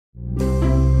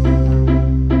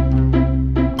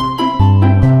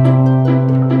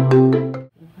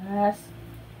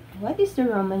the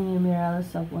Roman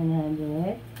numerals of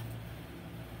 100?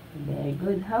 Very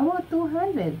good. How about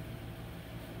 200?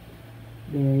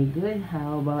 Very good.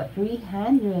 How about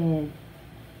 300?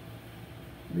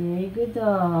 Very good.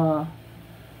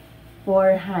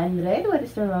 400. What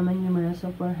is the Roman numerals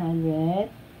of 400?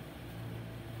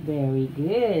 Very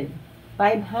good.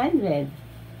 500.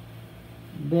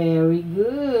 Very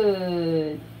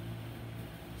good.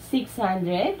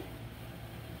 600.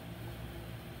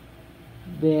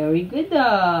 Very good.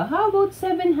 How about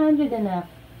 700, anak?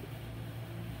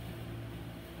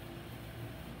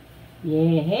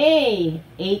 Yay!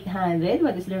 800.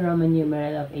 What is the Roman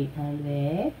numeral of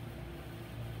 800?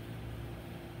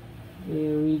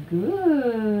 Very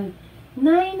good.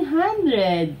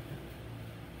 900.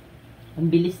 Ang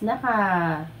bilis na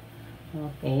ka.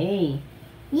 Okay.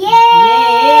 Yay!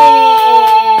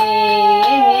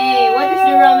 Yay! What is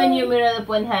the Roman numeral of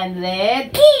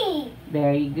 100? E.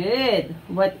 Very good.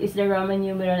 What is the Roman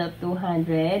numeral of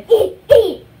 200? E.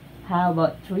 E. How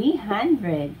about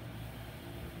 300?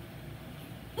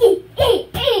 E. E.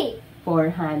 E.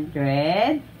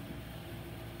 400?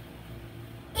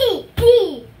 E.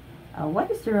 E.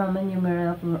 What is the Roman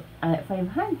numeral of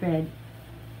 500?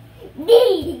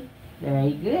 D.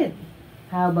 Very good.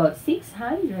 How about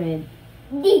 600?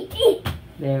 D. E.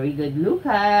 Very good,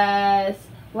 Lucas.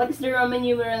 What is the Roman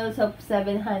numerals of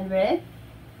 700?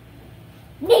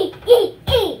 D. E.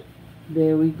 E.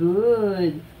 Very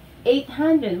good.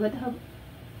 800. What have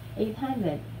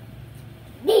 800?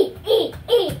 D. E.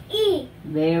 E. E.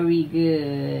 Very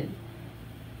good.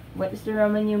 What is the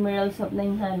Roman numerals of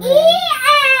 900?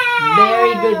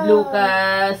 Very good,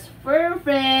 Lucas.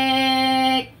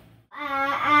 Perfect.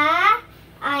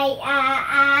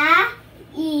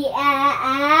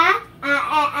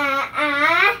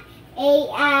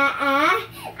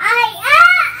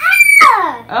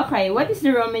 Okay, what is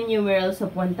the Roman numerals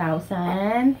of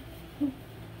 1000?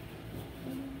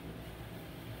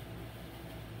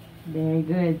 Very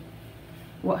good.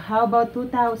 How about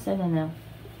 2000, anak?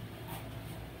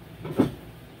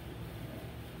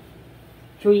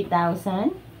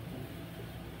 3000?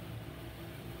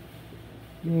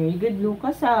 Very good,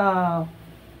 Lucas.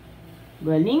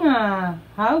 Galing ah.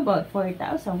 How about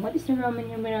 4,000? What is the Roman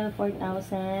numeral of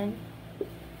 4,000?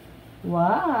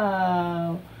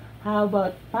 Wow. How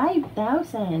about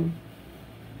 5,000?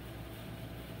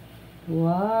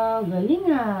 Wow,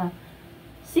 galing ah.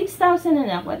 6,000,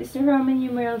 anak. What is the Roman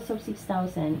numerals of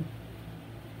 6,000?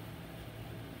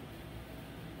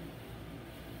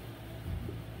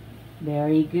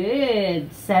 Very good.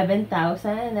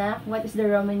 7,000, anak. What is the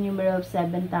Roman numeral of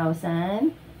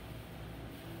 7,000?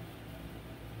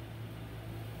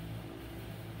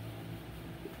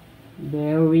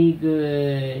 Very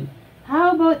good.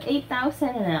 How about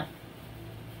 8,000, anak?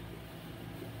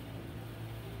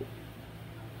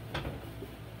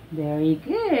 Very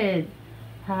good.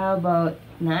 How about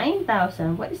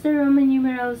 9,000? What is the Roman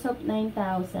numerals of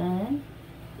 9,000?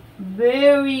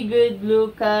 Very good,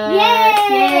 Lucas.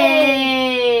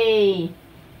 Yay!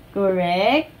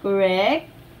 Correct, correct.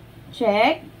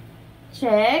 Check,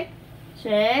 check,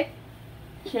 check,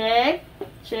 check,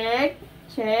 check,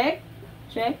 check,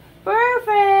 check.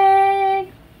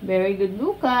 Perfect! Very good,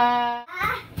 Lucas.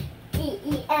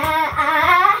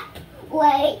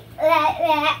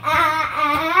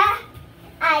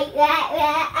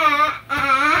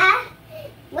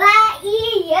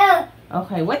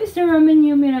 Okay, what is the Roman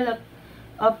numeral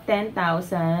of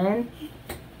 10,000?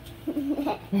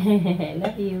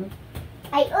 Love you.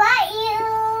 I love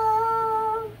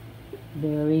you.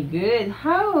 Very good.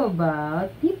 How about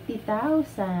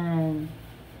 50,000?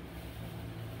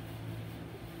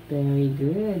 Very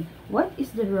good. What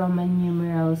is the Roman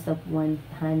numerals of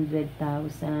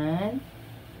 100,000?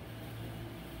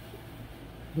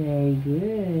 Very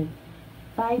good.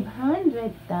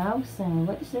 500,000.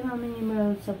 What is the Roman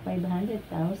numerals of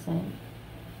 500,000?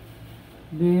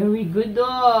 Very good.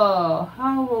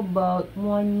 How about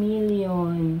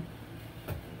 1,000,000?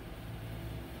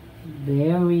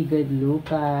 Very good,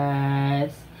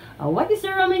 Lucas. What is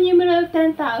the Roman numeral of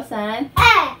 10,000?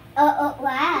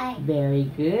 Why?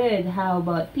 Very good. How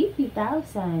about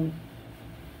 50,000?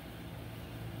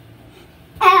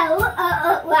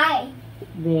 Why?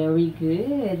 Very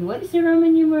good. What is the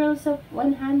Roman numerals of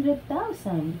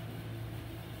 100,000?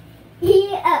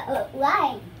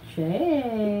 Why?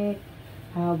 Check.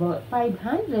 How about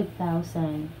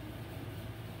 500,000?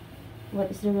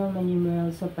 What is the Roman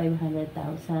numerals of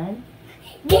 500,000?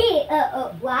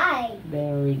 Why?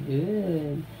 Very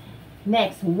good.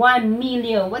 Next,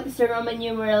 1,000,000. What is the Roman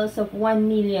numerals of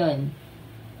 1,000,000?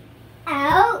 Why?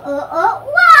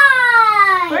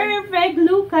 Perfect,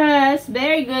 Lucas.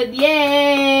 Very good.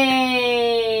 Yay!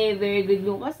 Very good,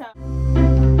 Lucas.